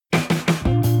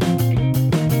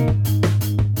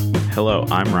Hello,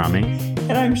 I'm Rami.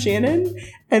 And I'm Shannon,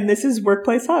 and this is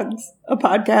Workplace Hugs, a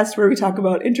podcast where we talk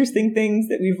about interesting things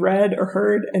that we've read or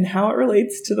heard and how it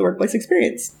relates to the workplace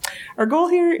experience. Our goal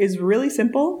here is really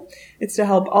simple. It's to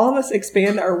help all of us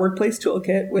expand our workplace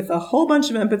toolkit with a whole bunch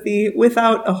of empathy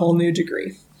without a whole new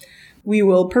degree. We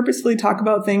will purposefully talk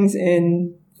about things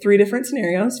in 3 different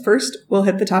scenarios. First, we'll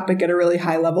hit the topic at a really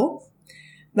high level.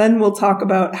 Then we'll talk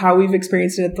about how we've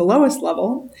experienced it at the lowest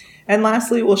level. And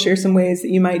lastly, we'll share some ways that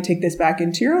you might take this back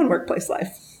into your own workplace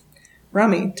life.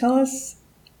 Rami, tell us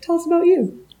about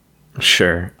you.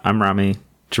 Sure. I'm Rami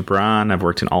Jabran. I've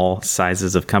worked in all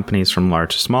sizes of companies from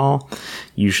large to small,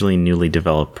 usually newly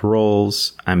developed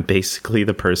roles. I'm basically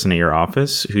the person at your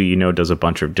office who you know does a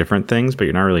bunch of different things, but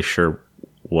you're not really sure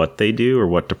what they do or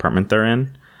what department they're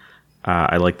in.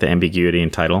 I like the ambiguity in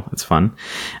title. It's fun.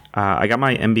 I got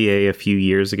my MBA a few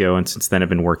years ago, and since then I've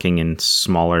been working in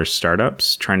smaller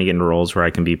startups, trying to get into roles where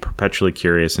I can be perpetually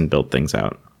curious and build things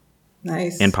out.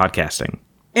 Nice. And podcasting.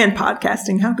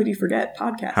 How could you forget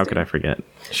podcasting? How could I forget?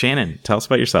 Shannon, tell us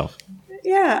about yourself.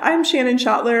 Yeah, I'm Shannon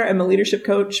Schottler. I'm a leadership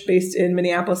coach based in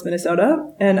Minneapolis,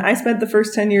 Minnesota. And I spent the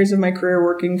first 10 years of my career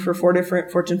working for 4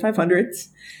 different Fortune 500s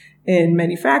in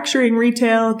manufacturing,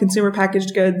 retail, consumer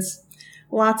packaged goods.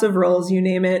 Lots of roles, you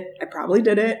name it. I probably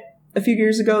did it. A few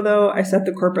years ago, though, I set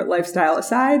the corporate lifestyle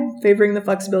aside, favoring the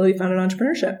flexibility found in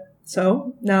entrepreneurship.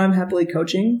 So now I'm happily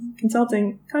coaching,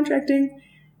 consulting, contracting,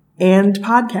 and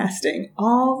podcasting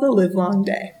all the livelong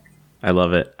day. I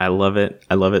love it. I love it.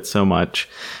 I love it so much.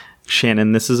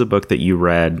 Shannon, this is a book that you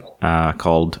read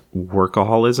called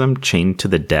Workaholism, Chained to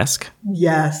the Desk.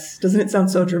 Yes. Doesn't it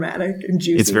sound so dramatic and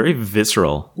juicy? It's very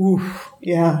visceral. Oof.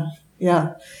 Yeah.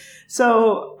 Yeah.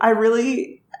 So I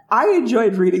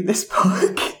enjoyed reading this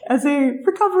book as a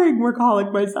recovering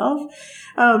workaholic myself.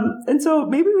 And so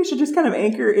maybe we should just kind of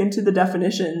anchor into the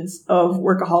definitions of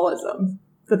workaholism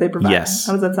that they provide. Yes.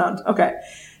 How does that sound? Okay.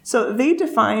 So they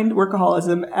defined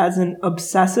workaholism as an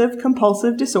obsessive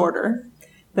compulsive disorder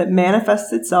that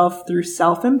manifests itself through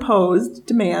self-imposed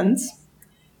demands,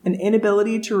 an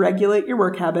inability to regulate your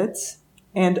work habits,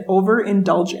 and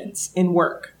overindulgence in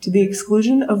work to the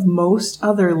exclusion of most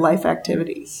other life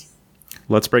activities.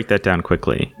 Let's break that down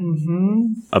quickly.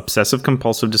 Mm-hmm. Obsessive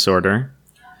compulsive disorder,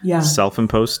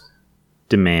 self-imposed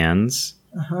demands,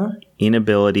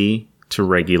 inability to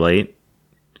regulate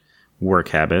work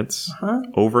habits,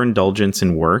 overindulgence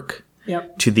in work,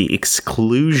 to the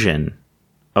exclusion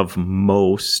of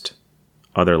most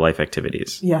other life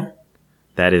activities. Yeah.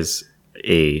 That is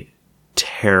a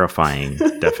terrifying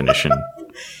definition.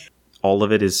 All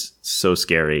of it is so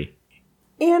scary.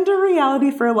 And a reality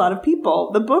for a lot of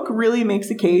people. The book really makes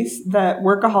a case that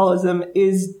workaholism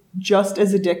is just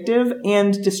as addictive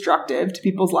and destructive to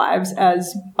people's lives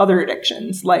as other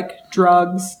addictions like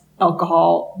drugs,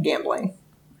 alcohol, gambling.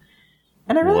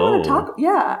 And I really want to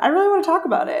talk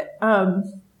about it.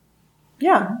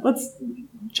 Let's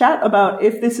chat about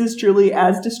if this is truly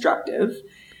as destructive.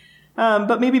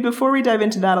 But maybe before we dive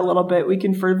into that a little bit, we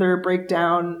can further break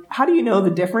down, how do you know the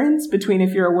difference between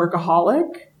if you're a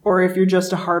workaholic or if you're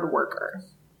just a hard worker?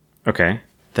 Okay,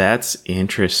 that's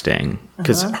interesting.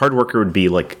 Because hard worker would be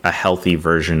like a healthy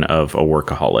version of a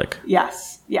workaholic.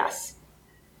 Yes.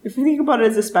 If you think about it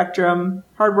as a spectrum,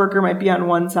 hard worker might be on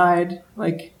one side,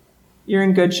 like you're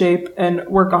in good shape, and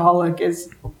workaholic is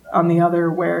on the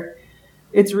other, where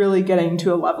it's really getting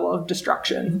to a level of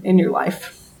destruction in your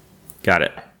life. Got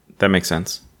it. That makes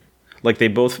sense. Like they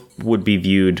both would be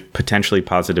viewed potentially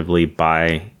positively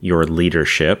by your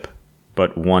leadership,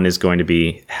 but one is going to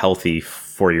be healthy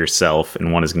for yourself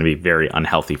and one is going to be very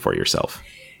unhealthy for yourself.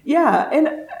 Yeah. And,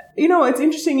 it's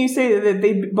interesting you say that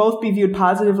they both be viewed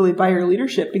positively by your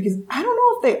leadership, because I don't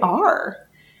know if they are.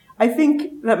 I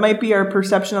think that might be our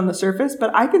perception on the surface,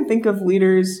 but I can think of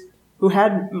leaders who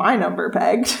had my number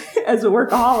pegged as a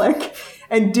workaholic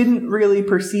and didn't really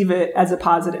perceive it as a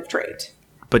positive trait.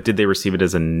 But did they receive it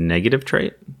as a negative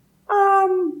trait?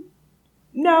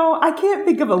 No, I can't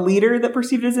think of a leader that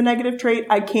perceived it as a negative trait.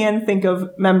 I can think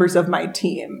of members of my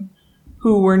team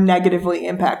who were negatively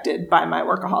impacted by my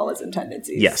workaholism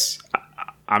tendencies. Yes.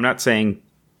 I'm not saying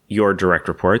your direct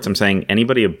reports. I'm saying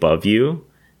anybody above you.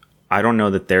 I don't know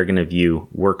that they're going to view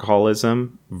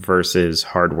workaholism versus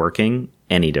hardworking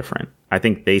any different. I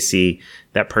think they see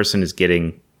that person is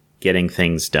getting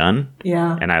things done.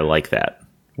 Yeah. And I like that.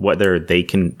 Whether they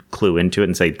can clue into it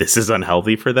and say this is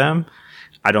unhealthy for them,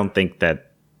 I don't think that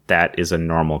is a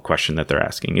normal question that they're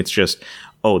asking. It's just,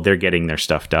 they're getting their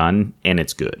stuff done and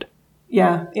it's good.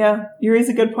 Yeah. You raise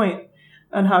a good point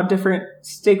on how different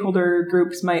stakeholder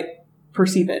groups might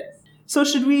perceive it. So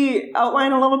should we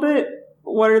outline a little bit?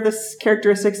 What are the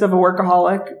characteristics of a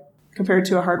workaholic? compared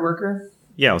to a hard worker?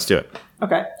 Yeah, let's do it.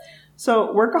 Okay.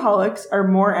 So workaholics are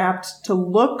more apt to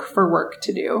look for work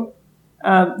to do.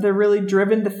 They're really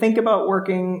driven to think about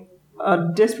working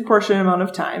a disproportionate amount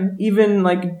of time, even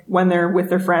like when they're with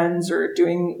their friends or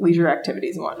doing leisure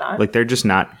activities and whatnot. Like they're just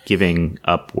not giving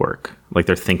up work. Like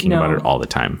they're thinking about it all the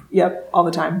time. Yep, all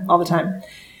the time.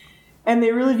 And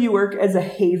they really view work as a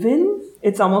haven.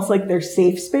 It's almost like their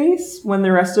safe space when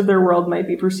the rest of their world might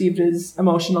be perceived as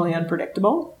emotionally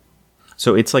unpredictable.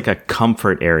 So it's like a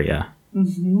comfort area.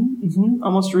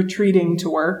 Almost retreating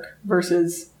to work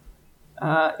versus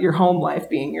your home life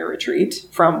being your retreat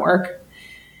from work.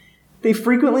 They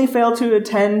frequently fail to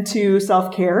attend to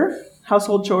self-care,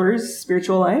 household chores,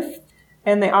 spiritual life,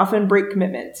 and they often break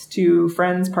commitments to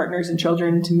friends, partners, and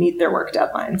children to meet their work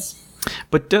deadlines.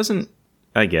 But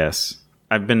I guess,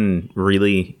 I've been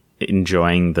really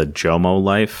enjoying the JOMO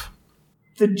life.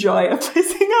 The joy of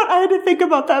missing out. I had to think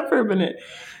about that for a minute.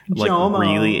 Like JOMO.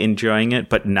 really enjoying it,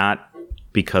 but not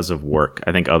because of work.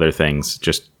 I think other things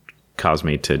just cause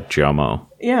me to JOMO.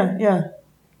 Yeah.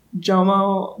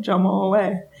 JOMO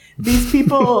away. These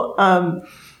people,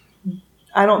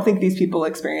 I don't think these people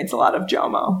experience a lot of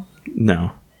JOMO.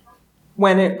 No.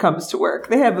 When it comes to work.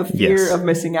 They have a fear of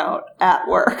missing out at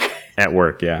work. At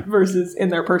work, yeah. Versus in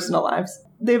their personal lives.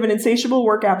 They have an insatiable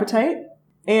work appetite,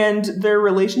 and their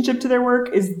relationship to their work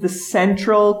is the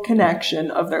central connection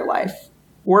of their life.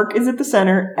 Work is at the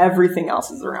center. Everything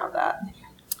else is around that.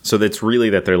 So it's really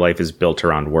that their life is built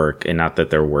around work and not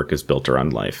that their work is built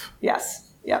around life.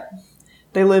 Yes. Yep.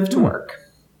 They live to work,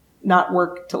 not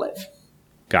work to live.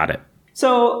 Got it.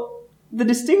 So the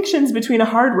distinctions between a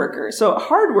hard worker. So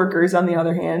hard workers, on the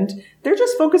other hand, they're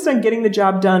just focused on getting the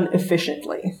job done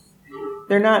efficiently.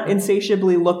 They're not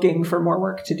insatiably looking for more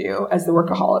work to do as the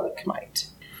workaholic might.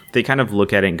 They kind of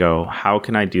look at it and go, how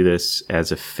can I do this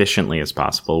as efficiently as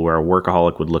possible? Where a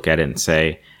workaholic would look at it and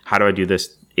say, how do I do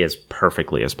this as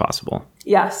perfectly as possible?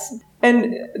 Yes.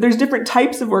 And there's different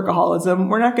types of workaholism.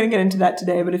 We're not going to get into that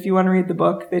today, but if you want to read the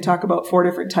book, they talk about 4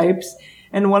 different types.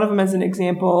 And one of them, as an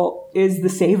example, is the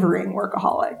savoring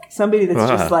workaholic. Somebody that's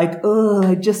just like, oh,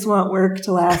 I just want work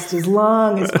to last as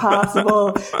long as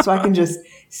possible so I can just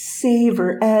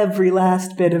savor every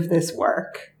last bit of this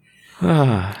work.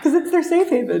 Because it's their safe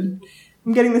haven.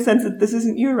 I'm getting the sense that this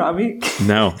isn't you, Rami.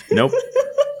 No. Nope.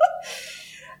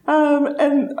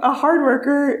 And a hard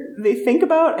worker, they think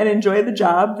about and enjoy the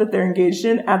job that they're engaged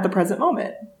in at the present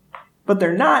moment. But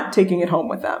they're not taking it home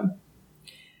with them.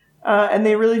 And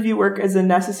they really view work as a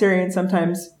necessary and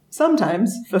sometimes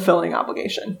fulfilling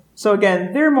obligation. So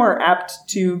again, they're more apt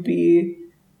to be,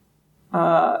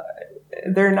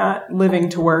 they're not living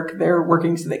to work, they're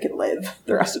working so they can live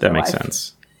the rest of their life. That makes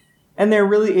sense. And they're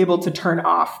really able to turn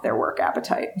off their work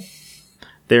appetite.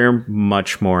 They're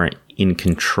much more in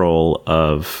control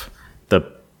of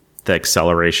the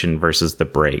acceleration versus the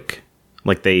brake.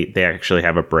 Like they actually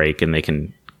have a brake and they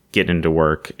can get into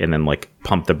work and then like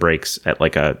pump the brakes at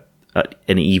like an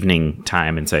evening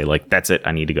time and say like, that's it,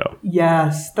 I need to go.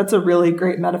 Yes, that's a really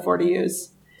great metaphor to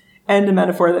use. And a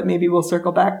metaphor that maybe we'll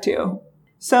circle back to.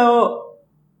 So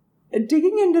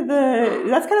digging into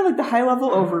that's kind of like the high level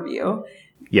overview.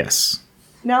 Yes.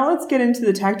 Now let's get into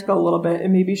the tactical a little bit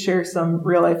and maybe share some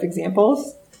real life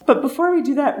examples. But before we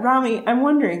do that, Rami, I'm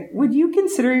wondering, would you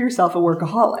consider yourself a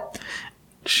workaholic?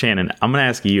 Shannon, I'm going to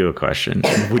ask you a question.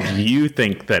 Would you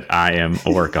think that I am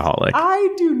a workaholic?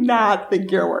 I do not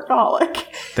think you're a workaholic.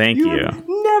 Thank you.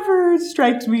 Never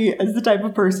striked me as the type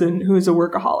of person who is a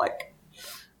workaholic.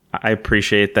 I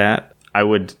appreciate that. I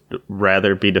would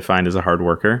rather be defined as a hard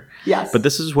worker. Yes. But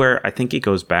this is where I think it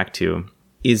goes back to,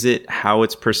 is it how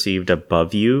it's perceived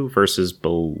above you versus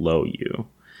below you?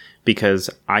 Because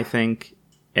I think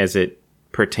as it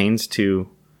pertains to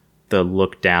the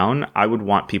look down, I would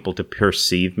want people to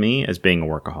perceive me as being a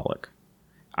workaholic.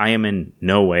 I am in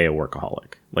no way a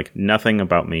workaholic. Like nothing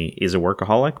about me is a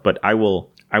workaholic, but I will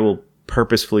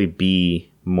purposefully be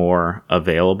more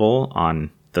available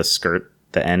on the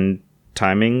end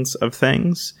timings of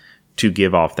things to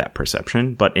give off that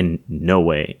perception, but in no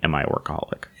way am I a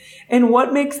workaholic. And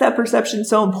what makes that perception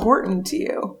so important to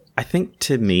you? I think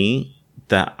to me,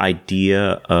 the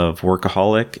idea of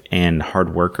workaholic and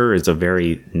hard worker is a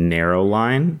very narrow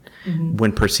line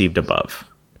when perceived above.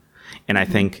 And I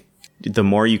think the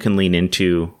more you can lean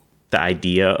into the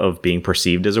idea of being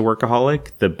perceived as a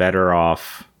workaholic, the better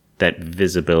off that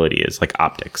visibility is, like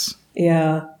optics.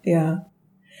 Yeah.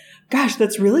 Gosh,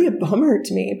 that's really a bummer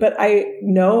to me, but I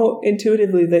know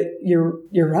intuitively that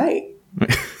you're right.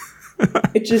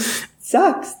 It just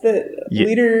sucks that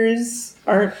leaders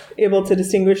aren't able to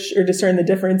distinguish or discern the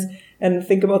difference and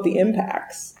think about the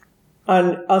impacts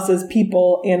on us as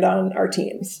people and on our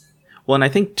teams. Well, and I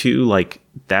think too, like,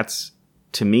 that's,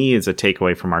 to me, is a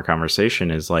takeaway from our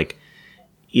conversation is like,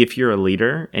 if you're a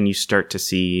leader and you start to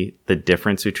see the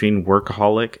difference between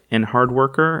workaholic and hard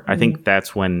worker, I think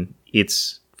that's when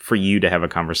it's for you to have a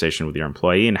conversation with your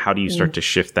employee. And how do you start to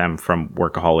shift them from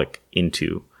workaholic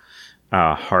into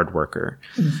hard worker?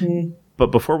 But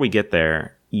before we get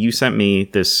there, you sent me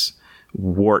this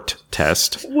WART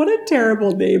test. What a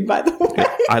terrible name, by the way.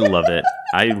 I love it.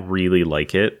 I really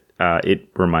like it. It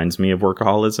reminds me of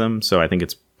workaholism, so I think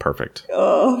it's perfect.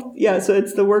 Oh, yeah. So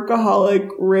it's the Workaholic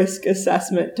Risk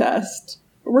Assessment Test.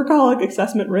 Workaholic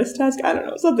Assessment Risk Test? I don't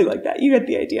know. Something like that. You get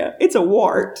the idea. It's a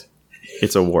WART.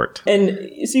 It's a WART. And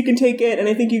so you can take it, and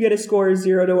I think you get a score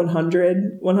 0 to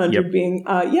 100. 100 being,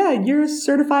 you're a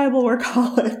certifiable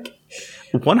workaholic.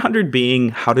 100 being,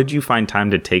 how did you find time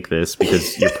to take this?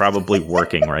 Because you're probably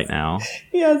working right now.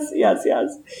 Yes.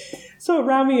 So,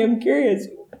 Rami, I'm curious,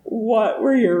 what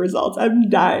were your results? I'm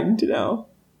dying to know.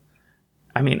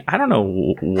 I mean, I don't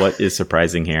know what is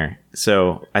surprising here.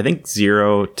 So I think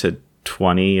 0 to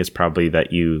 20 is probably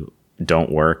that you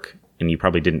don't work and you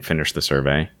probably didn't finish the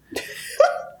survey.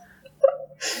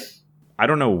 I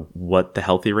don't know what the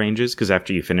healthy range is, because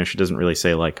after you finish, it doesn't really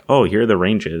say like, oh, here are the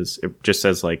ranges. It just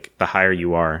says like the higher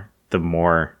you are, the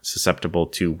more susceptible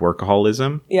to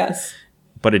workaholism. Yes.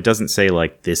 But it doesn't say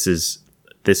like this is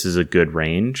a good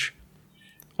range.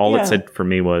 All it said for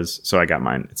me was, so I got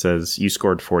mine. It says you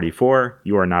scored 44.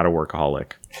 You are not a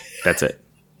workaholic. That's it.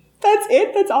 That's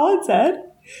it? That's all it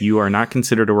said? You are not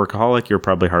considered a workaholic. You're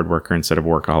probably a hard worker instead of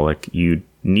workaholic. You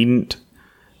needn't,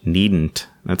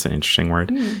 that's an interesting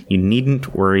word. You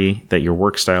needn't worry that your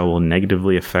work style will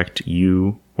negatively affect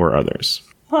you or others.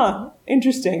 Huh.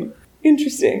 Interesting.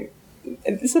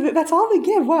 So that's all they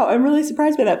give. Wow, I'm really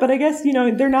surprised by that. But I guess,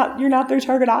 you're not their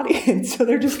target audience. So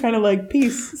they're just kind of like,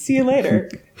 peace, see you later.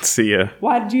 See ya.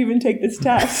 Why did you even take this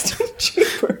test?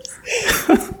 Jeepers.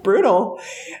 That's brutal.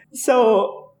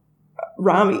 So,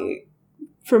 Rami,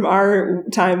 from our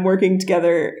time working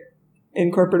together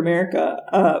in corporate America,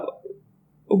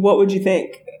 what would you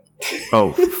think?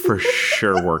 Oh, for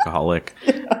sure, workaholic.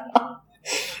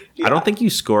 I don't think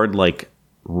you scored like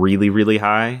really, really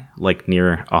high, like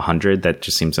near 100. That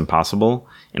just seems impossible.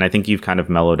 And I think you've kind of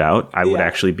mellowed out. I would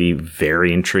actually be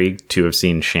very intrigued to have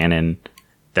seen Shannon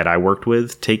that I worked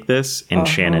with take this and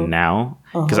Shannon now,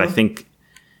 because I think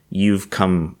you've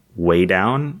come way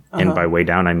down. And by way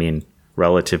down, I mean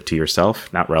relative to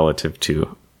yourself, not relative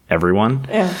to everyone.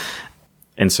 Yeah.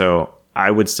 And so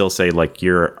I would still say like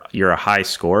you're a high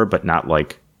score, but not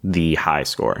like the high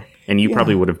score. And you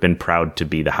probably would have been proud to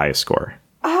be the highest score.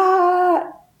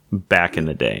 Back in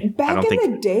the day.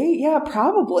 Yeah,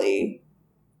 probably.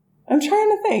 I'm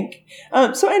trying to think.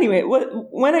 So anyway,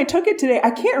 when I took it today,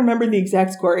 I can't remember the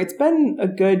exact score. It's been a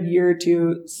good year or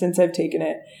two since I've taken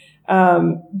it.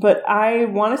 But I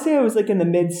want to say I was like in the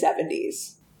mid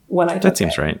 70s when I took it. That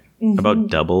seems right. About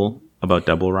double,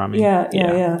 Rami. Yeah.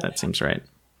 That seems right.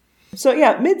 So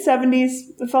yeah, mid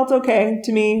 70s. It felt okay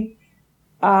to me.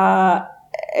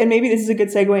 And maybe this is a good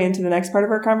segue into the next part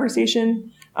of our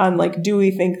conversation on like, do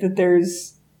we think that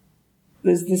there's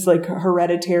this like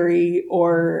hereditary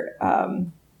or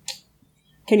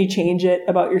can you change it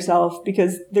about yourself?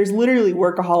 Because there's literally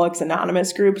Workaholics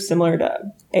Anonymous groups similar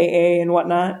to AA and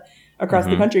whatnot across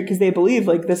the country, because they believe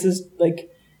like this is like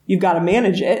you've got to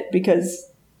manage it because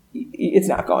it's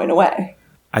not going away.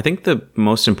 I think the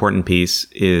most important piece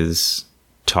is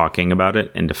talking about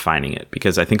it and defining it,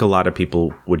 because I think a lot of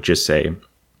people would just say,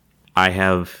 I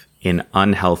have an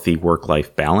unhealthy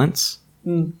work-life balance.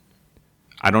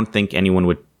 I don't think anyone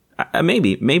would,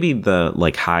 maybe the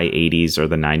like high 80s or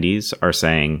the 90s are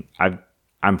saying,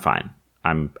 I'm fine.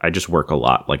 I just work a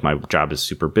lot. Like my job is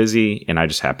super busy and I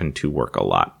just happen to work a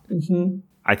lot.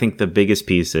 I think the biggest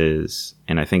piece is,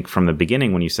 and I think from the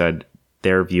beginning when you said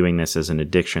they're viewing this as an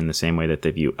addiction the same way that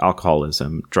they view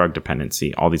alcoholism, drug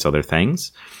dependency, all these other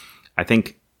things, I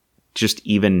think just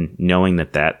even knowing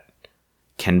that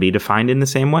can be defined in the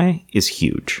same way is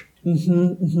huge.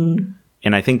 And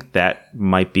I think that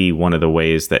might be one of the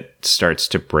ways that starts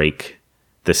to break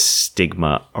the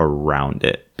stigma around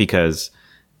it. Because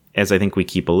as I think we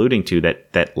keep alluding to,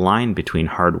 that line between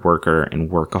hard worker and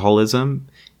workaholism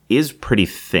is pretty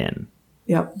thin.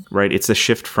 Yep. Right? It's a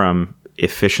shift from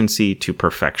efficiency to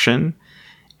perfection.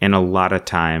 And a lot of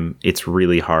time, it's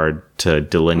really hard to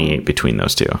delineate between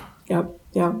those two. Yep.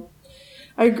 Yeah.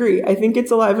 I agree. I think it's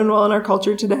alive and well in our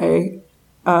culture today.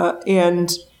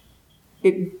 And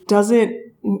it doesn't,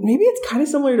 maybe it's kind of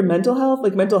similar to mental health.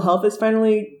 Like mental health is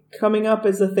finally coming up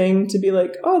as a thing to be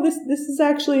like, oh, this is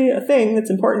actually a thing that's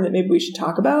important that maybe we should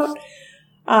talk about.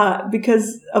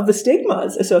 because of the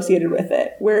stigmas associated with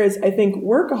it. Whereas I think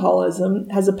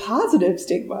workaholism has a positive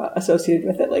stigma associated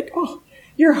with it. Like, oh,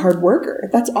 you're a hard worker.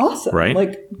 That's awesome. Right.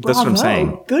 Like, that's what I'm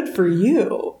saying. Good for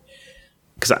you.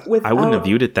 Because I wouldn't have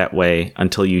viewed it that way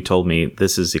until you told me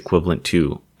this is equivalent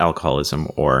to alcoholism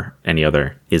or any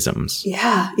other isms.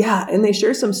 Yeah, yeah. And they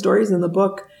share some stories in the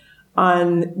book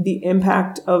on the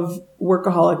impact of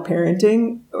workaholic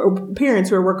parenting, or parents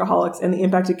who are workaholics, and the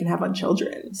impact it can have on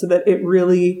children. So that it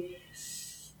really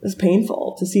is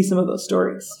painful to see some of those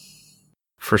stories.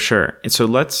 For sure. And so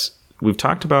we've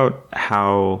talked about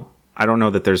how I don't know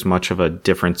that there's much of a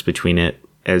difference between it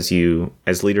as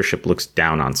leadership looks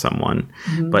down on someone.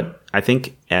 Mm-hmm. But I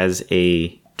think as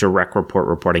a direct report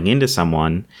reporting into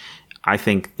someone, I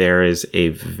think there is a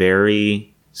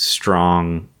very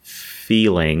strong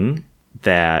feeling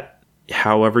that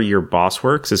however your boss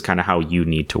works is kind of how you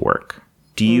need to work.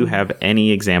 Do you have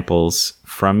any examples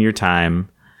from your time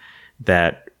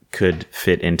that could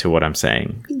fit into what I'm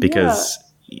saying? Because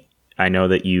I know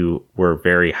that you were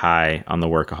very high on the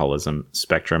workaholism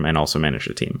spectrum and also managed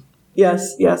a team.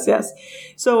 Yes.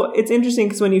 So it's interesting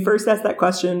because when you first asked that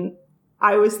question,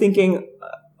 I was thinking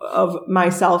of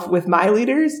myself with my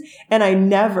leaders, and I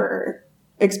never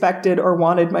expected or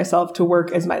wanted myself to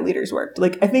work as my leaders worked.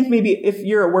 Like, I think maybe if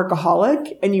you're a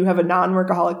workaholic and you have a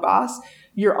non-workaholic boss,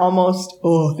 you're almost,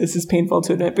 this is painful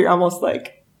to admit, but you're almost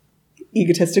like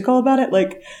egotistical about it.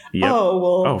 Like,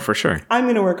 oh, for sure. I'm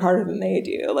going to work harder than they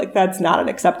do. Like, that's not an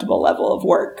acceptable level of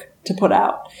work to put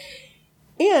out.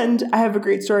 And I have a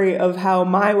great story of how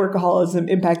my workaholism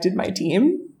impacted my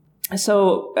team.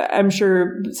 So I'm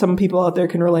sure some people out there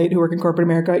can relate who work in corporate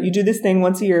America. You do this thing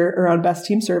once a year around best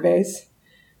team surveys,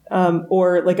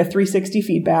 or like a 360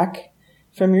 feedback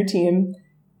from your team.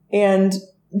 And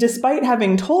despite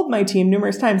having told my team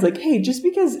numerous times, like, hey, just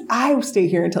because I stay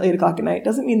here until 8 o'clock at night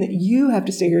doesn't mean that you have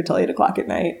to stay here until 8 o'clock at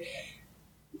night.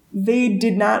 They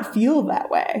did not feel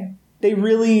that way. They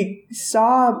really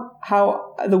saw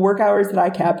how the work hours that I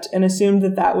kept and assumed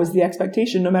that that was the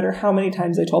expectation, no matter how many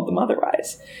times I told them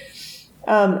otherwise.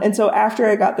 And so after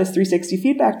I got this 360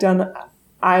 feedback done,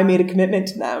 I made a commitment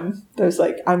to them. I was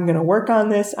like, I'm going to work on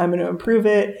this. I'm going to improve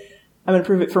it. I'm going to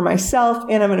improve it for myself,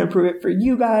 and I'm going to improve it for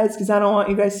you guys, because I don't want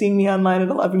you guys seeing me online at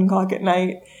 11 o'clock at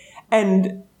night.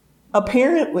 And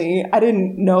apparently, I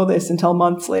didn't know this until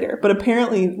months later, but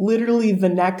apparently, literally the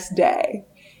next day,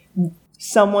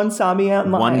 someone saw me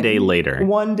online. One day later.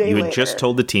 You had just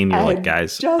told the team, you're like,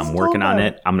 guys, I'm working on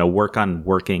it. I'm going to work on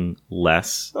working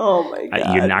less. Oh my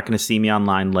God. You're not going to see me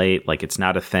online late. Like, it's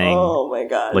not a thing. Oh my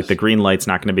gosh. Like, the green light's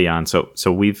not going to be on.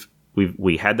 So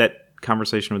we had that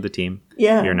conversation with the team.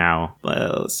 Yeah. You're now,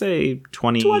 let's say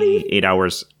 28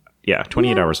 hours. Yeah,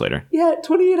 28 hours later. Yeah,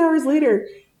 28 hours later,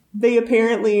 they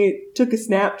apparently took a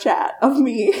Snapchat of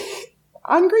me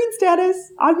on green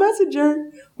status, on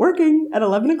Messenger, working at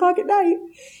 11 o'clock at night.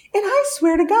 And I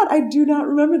swear to God, I do not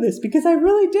remember this, because I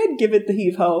really did give it the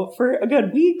heave-ho for a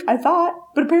good week, I thought,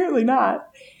 but apparently not.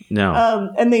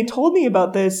 No. And they told me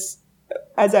about this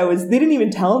they didn't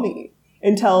even tell me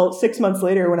until 6 months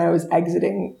later when I was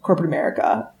exiting corporate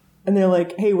America. And they're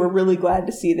like, hey, we're really glad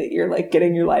to see that you're like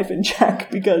getting your life in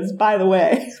check, because, by the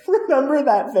way, remember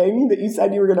that thing that you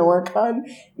said you were going to work on?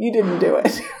 You didn't do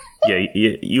it. Yeah,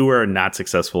 you were not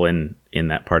successful in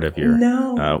that part of your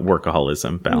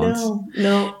workaholism balance.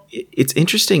 No. It's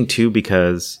interesting, too,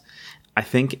 because I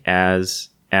think as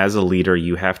a leader,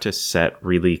 you have to set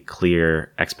really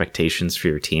clear expectations for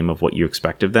your team of what you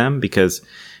expect of them, because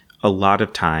a lot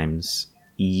of times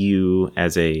you,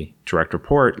 as a direct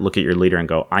report, look at your leader and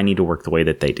go, I need to work the way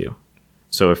that they do.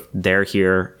 So if they're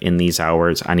here in these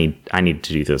hours, I need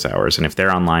to do those hours. And if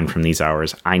they're online from these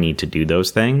hours, I need to do those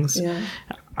things. Yeah.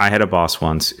 I had a boss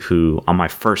once who, on my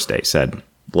first day, said,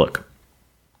 look,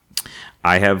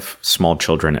 I have small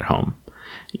children at home.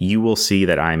 You will see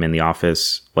that I'm in the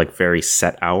office like very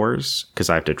set hours, because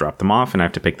I have to drop them off and I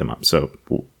have to pick them up. So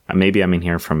maybe I'm in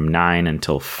here from 9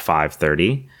 until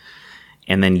 5:30.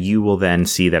 And then you will then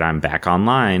see that I'm back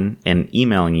online and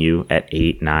emailing you at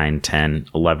 8, 9, 10,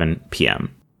 11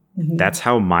 p.m. Mm-hmm. That's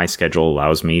how my schedule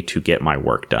allows me to get my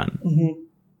work done. Mm-hmm.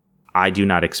 I do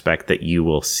not expect that you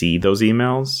will see those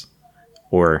emails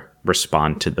or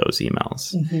respond to those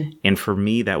emails. Mm-hmm. And for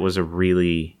me, that was a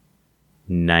really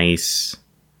nice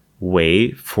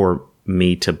way for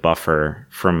me to buffer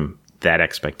from that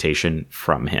expectation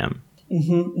from him.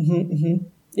 Mm-hmm, mm-hmm, mm-hmm.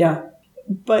 Yeah.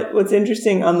 But what's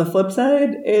interesting on the flip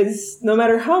side is no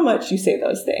matter how much you say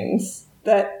those things,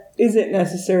 that isn't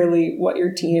necessarily what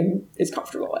your team is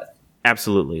comfortable with.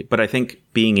 Absolutely. But I think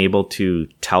being able to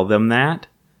tell them that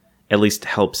at least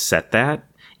helps set that.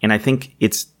 And I think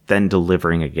it's then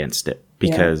delivering against it.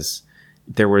 because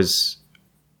there was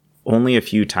only a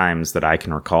few times that I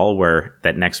can recall where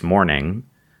that next morning,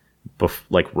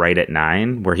 like right at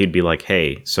 9, where he'd be like,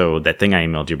 hey, so that thing I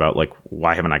emailed you about, like,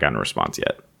 why haven't I gotten a response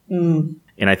yet? And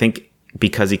I think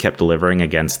because he kept delivering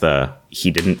against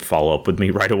he didn't follow up with me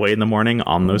right away in the morning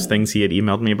on those things he had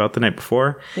emailed me about the night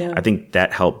before. I think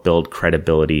that helped build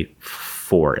credibility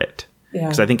for it.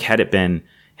 Because I think had it been,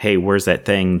 hey, where's that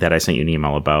thing that I sent you an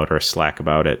email about or a Slack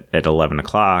about at 11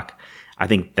 o'clock? I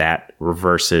think that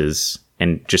reverses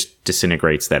and just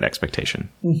disintegrates that expectation.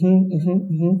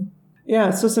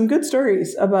 Yeah, so some good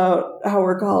stories about how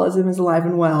workaholism is alive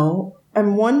and well.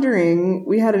 I'm wondering,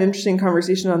 we had an interesting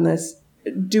conversation on this.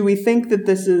 Do we think that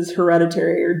this is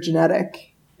hereditary or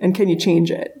genetic? And can you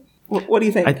change it? What do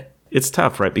you think? It's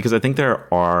tough, right? Because I think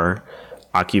there are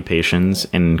occupations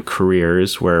and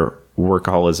careers where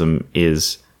workaholism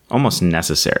is almost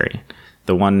necessary.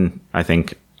 The one I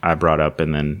think I brought up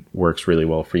and then works really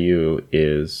well for you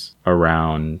is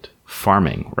around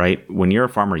farming, right? When you're a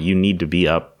farmer, you need to be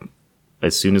up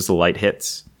as soon as the light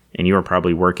hits, and you are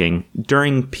probably working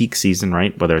during peak season,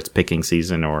 right? Whether it's picking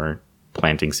season or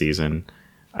planting season.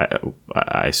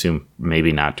 I assume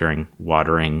maybe not during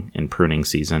watering and pruning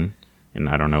season. And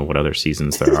I don't know what other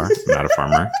seasons there are. I'm not a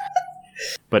farmer.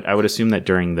 But I would assume that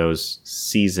during those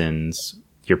seasons,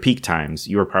 your peak times,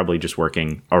 you are probably just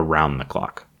working around the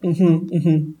clock.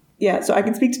 Yeah, so I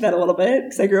can speak to that a little bit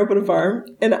because I grew up on a farm,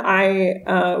 and I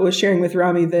was sharing with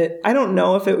Rami that I don't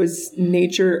know if it was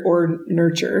nature or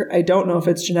nurture. I don't know if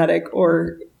it's genetic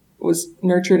or was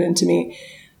nurtured into me,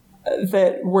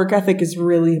 that work ethic is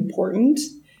really important.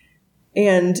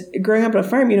 And growing up on a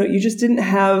farm, you just didn't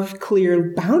have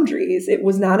clear boundaries. It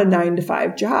was not a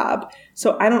 9-to-5 job.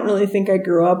 So I don't really think I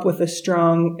grew up with a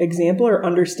strong example or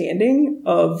understanding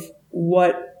of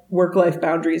what work-life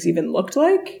boundaries even looked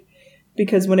like.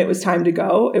 Because when it was time to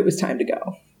go, it was time to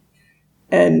go.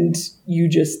 And you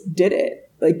just did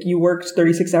it. Like, you worked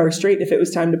 36 hours straight if it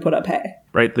was time to put up hay.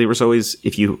 Right. There was always,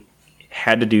 if you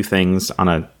had to do things on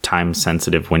a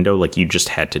time-sensitive window, like, you just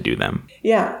had to do them.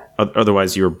 Yeah.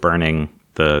 Otherwise, you were burning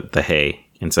the hay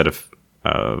instead of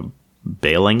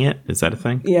baling it. Is that a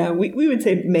thing? Yeah, we would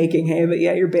say making hay, but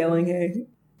yeah, you're baling hay.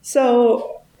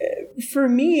 So for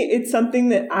me, it's something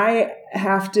that I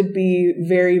have to be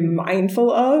very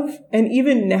mindful of. And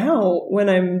even now, when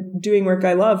I'm doing work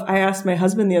I love, I asked my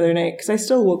husband the other night, because I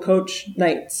still will coach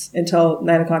nights until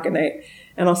 9 o'clock at night.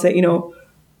 And I'll say,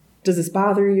 does this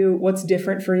bother you? What's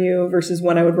different for you versus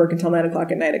when I would work until 9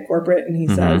 o'clock at night at corporate? And he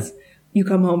says, you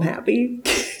come home happy.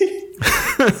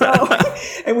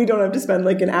 And we don't have to spend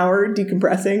like an hour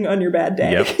decompressing on your bad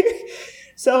day. Yep.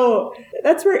 So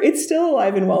that's where it's still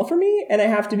alive and well for me. And I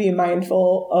have to be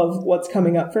mindful of what's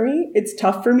coming up for me. It's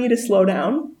tough for me to slow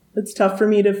down. It's tough for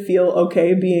me to feel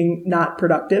okay being not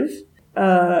productive.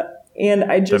 And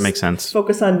I just that makes sense.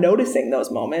 Focus on noticing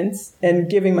those moments and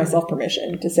giving myself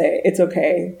permission to say it's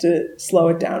okay to slow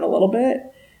it down a little bit.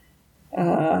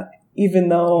 Even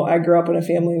though I grew up in a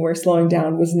family where slowing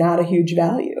down was not a huge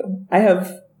value. I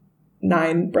have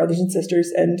 9 brothers and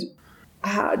sisters, and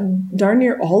darn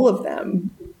near all of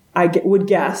them, would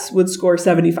guess, would score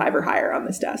 75 or higher on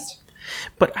this test.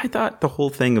 But I thought the whole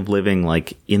thing of living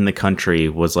like in the country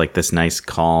was like this nice,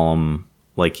 calm,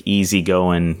 like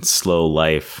easygoing, slow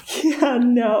life. Yeah,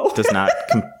 no. Does not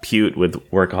compute with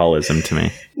workaholism to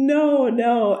me.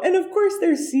 No. And of course,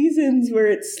 there's seasons where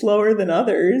it's slower than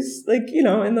others. Like,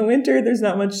 in the winter, there's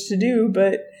not much to do,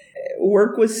 but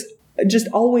work was just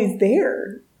always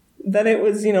there. Then it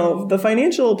was, the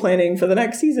financial planning for the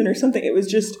next season or something. It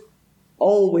was just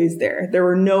always there. There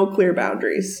were no clear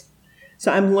boundaries.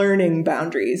 So I'm learning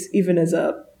boundaries, even as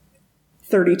a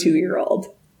 32-year-old,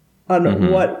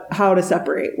 on how to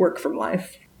separate work from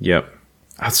life. Yep.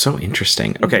 That's so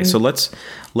interesting. Okay, so let's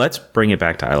bring it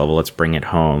back to eye level. Let's bring it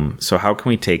home. So how can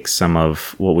we take some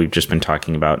of what we've just been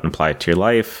talking about and apply it to your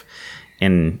life?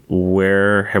 And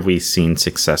where have we seen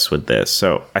success with this?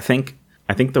 So I think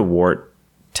the WART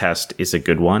test is a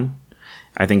good one.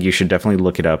 I think you should definitely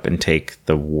look it up and take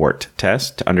the WART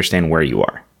test to understand where you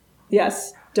are.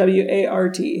 Yes,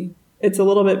 WART. It's a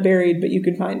little bit buried, but you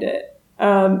can find it.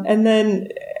 And then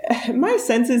my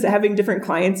sense is, having different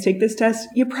clients take this test,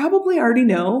 you probably already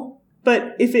know.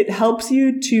 But if it helps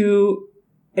you to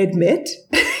admit,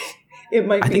 it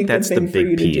might be a good thing for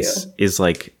you to do. I think that's the big piece, is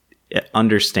like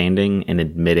understanding and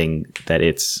admitting that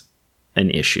it's an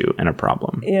issue and a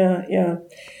problem. Yeah.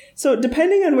 So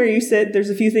depending on where you sit,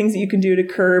 there's a few things that you can do to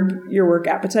curb your work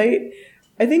appetite.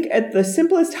 I think at the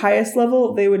simplest, highest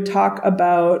level, they would talk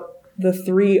about the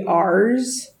 3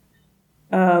 R's,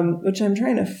 which I'm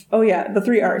trying to... the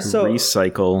 3 R's. So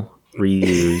recycle,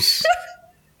 reuse,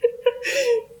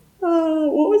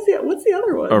 What's the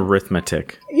other one?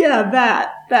 Arithmetic. Yeah,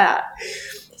 that.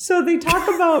 So they talk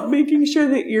about making sure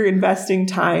that you're investing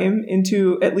time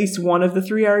into at least one of the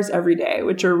 3 R's every day,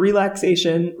 which are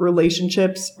relaxation,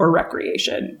 relationships, or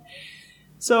recreation.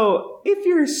 So if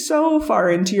you're so far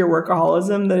into your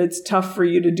workaholism that it's tough for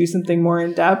you to do something more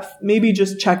in depth, maybe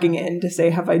just checking in to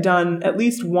say, have I done at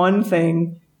least one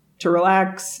thing to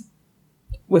relax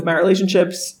with my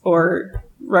relationships or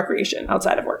recreation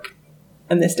outside of work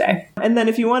in this day? And then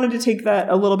if you wanted to take that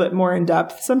a little bit more in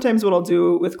depth, sometimes what I'll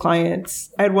do with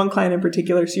clients, I had one client in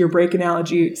particular, so your break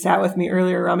analogy sat with me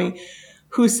earlier, Rami,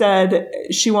 who said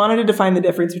she wanted to define the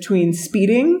difference between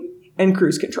speeding and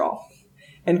cruise control.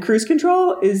 And cruise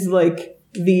control is like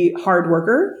the hard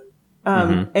worker.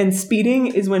 And speeding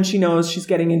is when she knows she's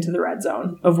getting into the red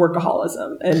zone of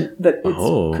workaholism and that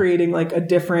it's creating like a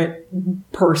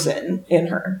different person in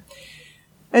her.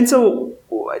 And so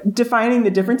defining the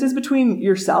differences between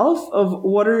yourself of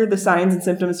what are the signs and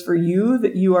symptoms for you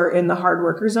that you are in the hard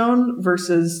worker zone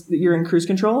versus that you're in cruise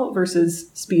control versus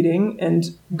speeding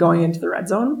and going into the red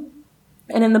zone.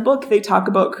 And in the book, they talk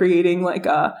about creating like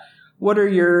what are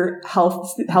your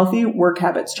healthy work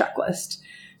habits checklist.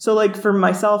 So like for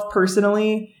myself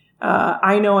personally,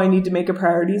 I know I need to make a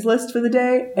priorities list for the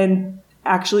day and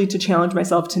actually to challenge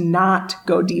myself to not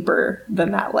go deeper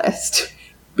than that list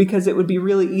because it would be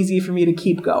really easy for me to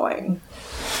keep going.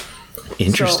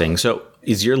 Interesting. So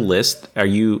is your list,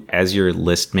 as you're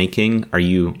list making, are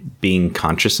you being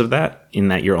conscious of that in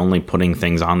that you're only putting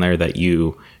things on there that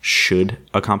you should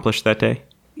accomplish that day?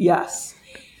 Yes.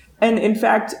 And in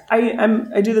fact,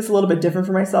 I do this a little bit different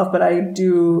for myself, but I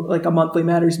do like a monthly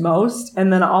matters most.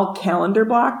 And then I'll calendar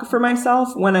block for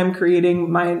myself when I'm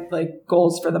creating my like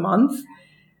goals for the month.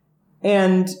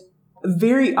 And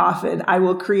very often I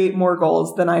will create more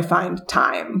goals than I find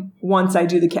time once I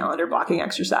do the calendar blocking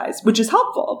exercise, which is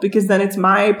helpful because then it's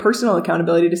my personal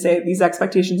accountability to say these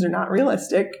expectations are not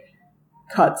realistic.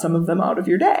 Cut some of them out of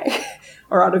your day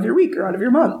or out of your week or out of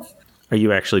your month. Are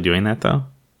you actually doing that though?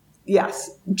 Yes,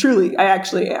 truly, I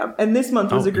actually am. And this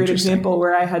month was a great example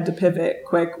where I had to pivot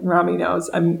quick. Rami knows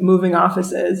I'm moving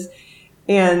offices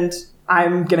and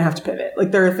I'm going to have to pivot.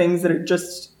 Like there are things that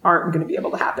aren't going to be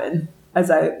able to happen as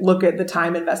I look at the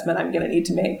time investment I'm going to need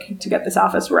to make to get this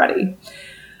office ready.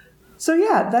 So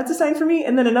yeah, that's a sign for me.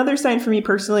 And then another sign for me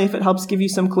personally, if it helps give you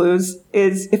some clues,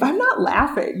 is if I'm not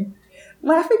laughing.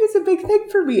 Laughing is a big thing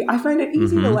for me. I find it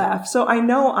easy to laugh. So I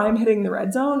know I'm hitting the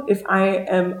red zone if I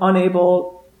am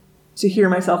unable to hear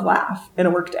myself laugh in a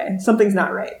workday. Something's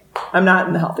not right. I'm not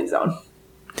in the healthy zone.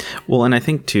 Well, and I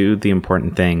think too, the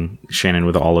important thing, Shannon,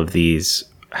 with all of these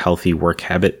healthy work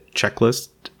habit checklists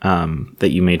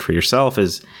that you made for yourself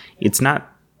is it's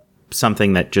not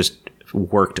something that just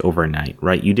worked overnight,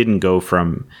 right? You didn't go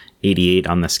from 88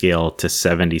 on the scale to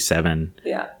 77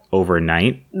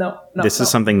 overnight. No. This is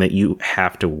something that you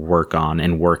have to work on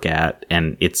and work at.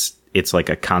 And it's like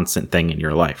a constant thing in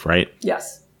your life, right?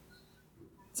 Yes.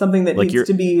 Something that needs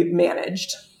to be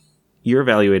managed. You're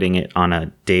evaluating it on a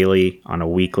daily, on a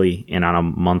weekly, and on a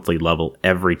monthly level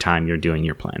every time you're doing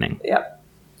your planning. Yep,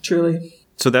 truly.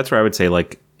 So that's where I would say,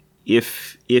 like,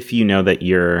 if you know that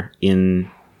you're in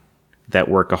that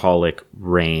workaholic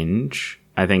range,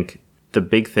 I think the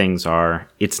big things are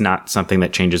it's not something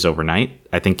that changes overnight.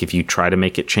 I think if you try to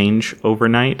make it change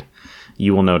overnight,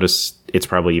 you will notice it's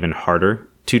probably even harder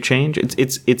to change.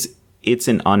 It's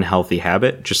an unhealthy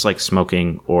habit, just like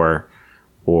smoking or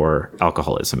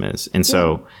alcoholism is. And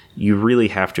so you really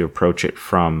have to approach it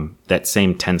from that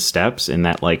same 10 steps in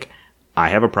that, like, I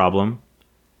have a problem.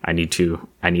 I need to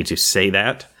say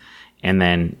that. And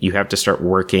then you have to start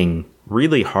working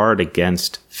really hard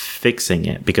against fixing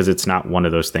it because it's not one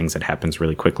of those things that happens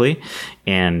really quickly.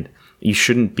 And you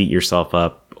shouldn't beat yourself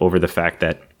up over the fact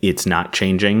that it's not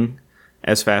changing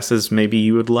as fast as maybe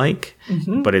you would like,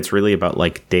 but it's really about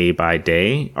like day by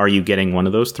day. Are you getting one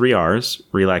of those 3 R's,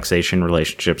 relaxation,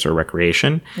 relationships, or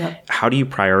recreation? Yep. How do you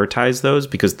prioritize those?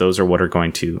 Because those are what are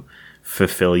going to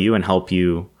fulfill you and help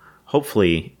you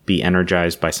hopefully be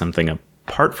energized by something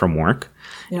apart from work.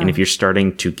 Yeah. And if you're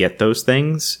starting to get those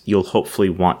things, you'll hopefully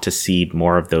want to seed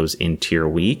more of those into your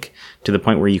week to the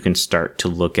point where you can start to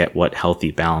look at what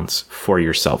healthy balance for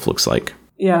yourself looks like.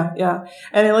 Yeah. Yeah.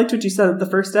 And I liked what you said. The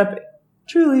first step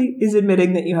truly is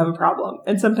admitting that you have a problem.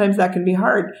 And sometimes that can be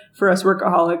hard for us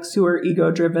workaholics who are ego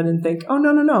driven and think, oh,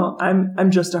 no,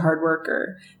 I'm just a hard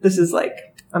worker. This is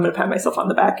like, I'm going to pat myself on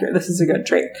the back here. This is a good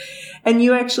trait. And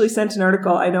you actually sent an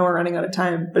article. I know we're running out of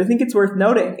time, but I think it's worth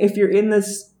noting if you're in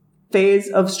this phase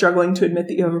of struggling to admit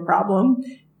that you have a problem,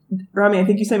 Rami, I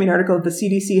think you sent me an article. The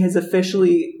CDC has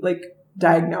officially like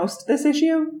diagnosed this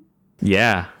issue.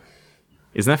 Yeah.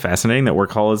 Isn't that fascinating that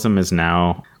workaholism is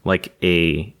now like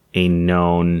a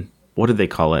known, what do they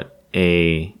call it?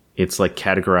 It's like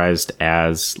categorized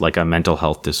as like a mental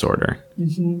health disorder.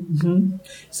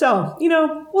 So,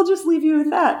 we'll just leave you with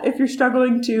that. If you're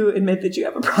struggling to admit that you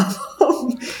have a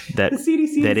problem, That the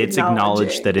CDC that it's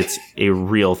acknowledged that it's a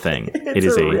real thing. It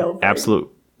is a absolute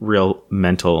real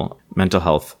mental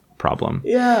health problem.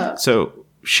 Yeah. So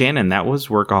Shannon, that was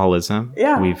workaholism.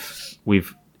 Yeah.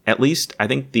 We've at least, I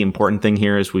think the important thing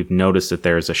here is we've noticed that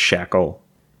there is a shackle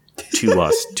to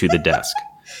us to the desk.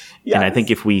 Yes. And I think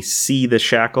if we see the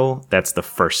shackle, that's the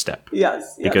first step.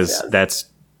 Yes. Because that's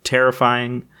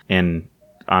terrifying. And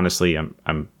honestly,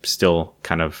 I'm still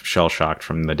kind of shell-shocked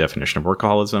from the definition of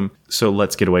workaholism. So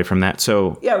let's get away from that.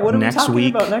 So what are we talking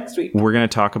about next week? We're going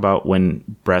to talk about when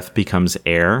breath becomes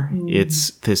air.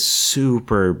 It's this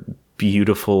super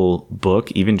beautiful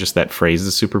book. Even just that phrase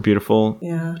is super beautiful.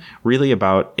 Yeah. Really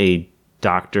about a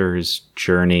doctor's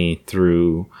journey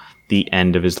through the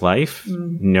end of his life,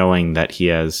 knowing that he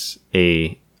has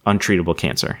a untreatable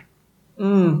cancer.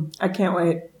 I can't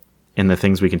wait. And the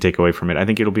things we can take away from it. I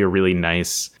think it'll be a really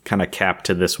nice kind of cap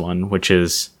to this one, which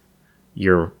is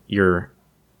you're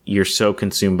so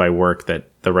consumed by work that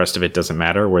the rest of it doesn't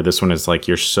matter. Where this one is like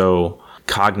you're so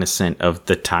cognizant of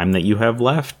the time that you have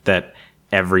left that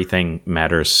everything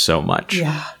matters so much.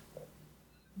 Yeah.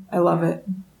 I love it.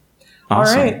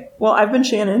 Awesome. All right. Well, I've been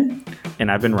Shannon. And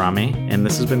I've been Rami, and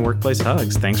this has been Workplace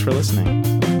Hugs. Thanks for listening.